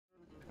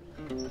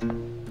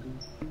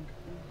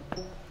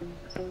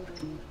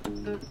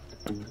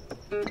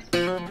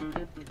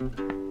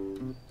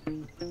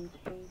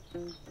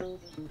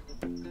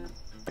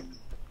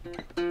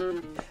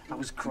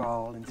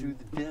Riding through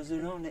the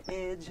desert on the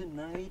edge of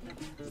night,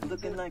 it's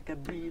looking like I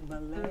breathe my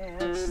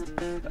last.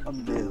 A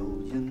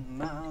million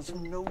miles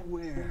from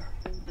nowhere,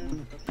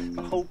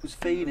 my hope was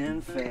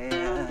fading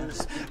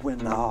fast,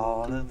 when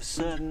all of a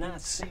sudden I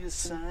see a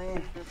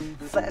sign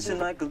flashing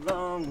like a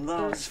long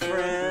lost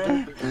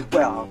friend.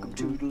 Welcome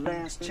to the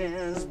Last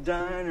Chance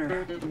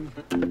Diner.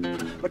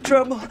 My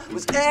trouble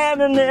was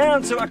at an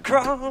end, so I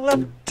crawl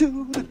up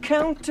to the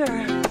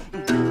counter.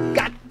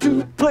 Got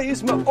to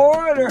place my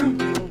order.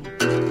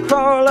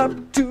 Crawl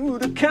up to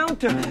the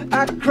counter,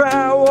 I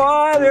cry,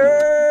 water,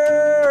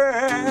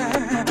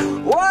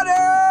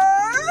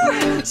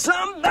 water.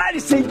 Somebody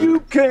say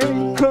you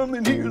can't come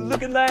in here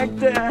looking like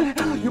that.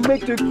 You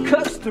make the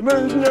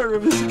customers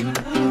nervous.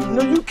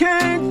 No, you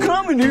can't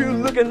come in here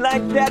looking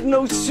like that.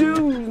 No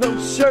shoes,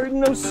 no shirt,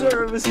 no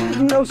service.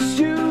 No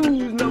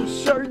shoes, no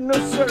shirt, no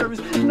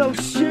service. No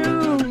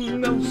shoes,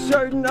 no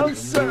shirt, no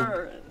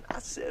service. I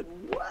said,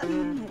 what?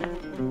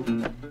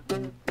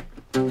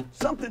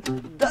 Something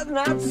does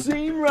not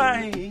seem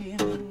right.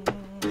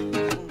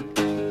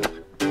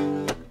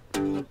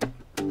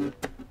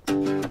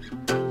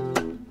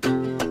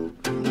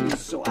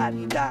 So I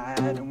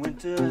died and went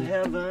to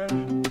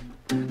heaven,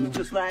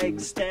 just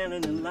like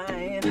standing in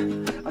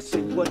line. I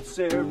said, what's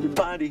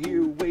everybody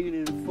here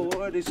waiting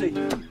for? They say,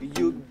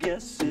 your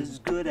guess is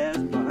good as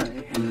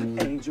mine.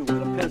 Angel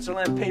with a pencil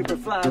and paper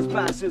flies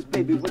by, says,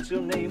 baby, what's your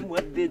name?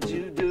 What did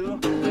you do?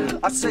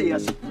 I say, I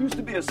used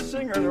to be a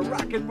singer in a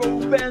rock and roll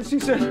band. She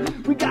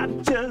said, we got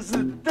just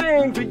the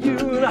thing for you.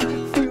 And I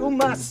feel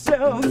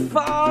myself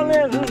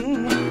falling,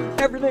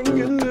 everything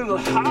a little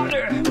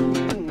harder.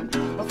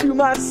 I feel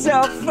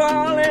myself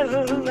falling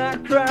and I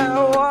cry,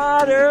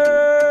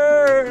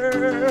 water,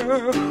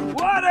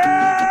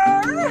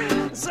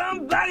 water.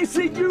 Somebody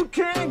say you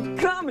can't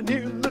come in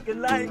here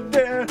looking like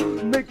that.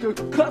 Make the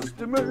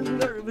customers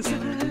nervous.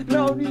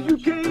 No, you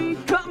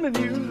can't come in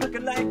here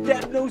looking like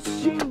that. No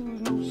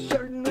shoes, no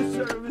shirt, no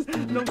service.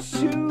 No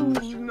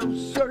shoes, no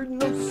shirt,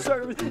 no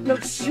service. No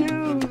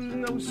shoes,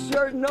 no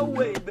shirt, no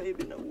way,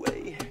 baby, no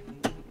way.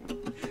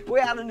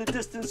 Way out in the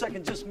distance, I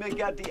can just make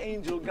out the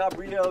angel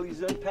Gabriel.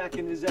 He's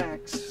unpacking his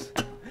axe.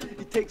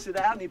 He takes it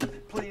out and he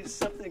plays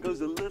something that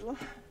goes a little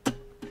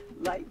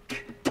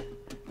like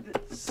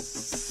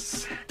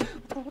this.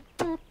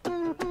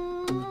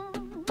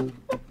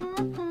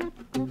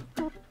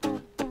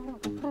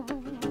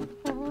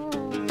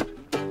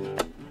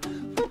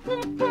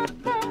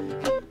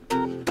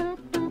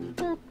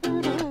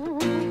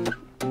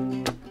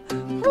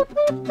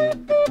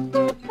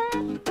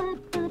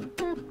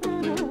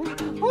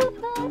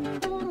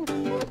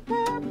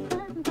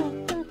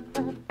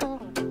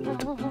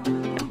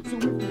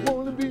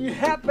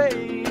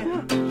 Happy,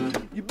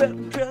 you better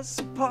dress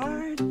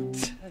apart.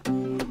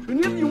 And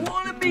if you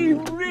want to be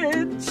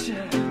rich,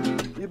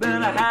 you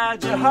better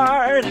hide your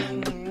heart.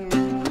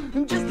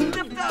 And just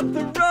lift up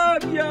the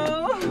rug,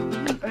 yo,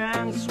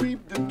 and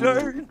sweep the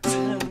dirt.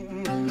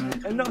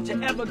 And don't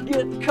you ever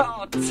get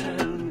caught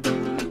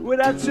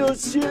without your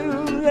shoes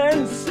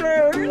and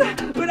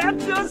shirt.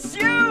 Without your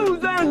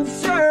shoes and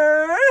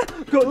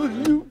shirt. 'Cause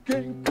you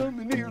can't come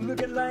in here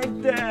looking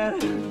like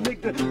that.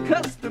 Make the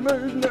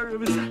customers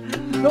nervous.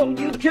 No,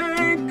 you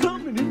can't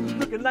come in here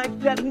looking like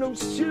that. No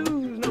shoes,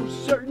 no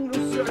shirt, no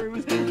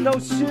service. No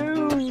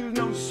shoes,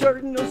 no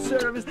shirt, no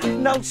service.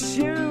 No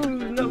shoes,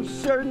 no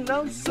shirt,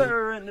 no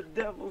sir. And the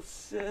devil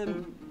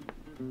said,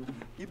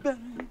 you better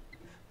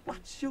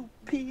watch your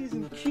P's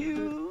and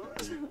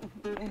Q's.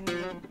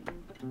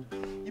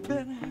 You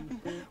better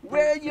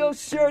wear your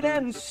shirt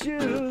and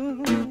shoes.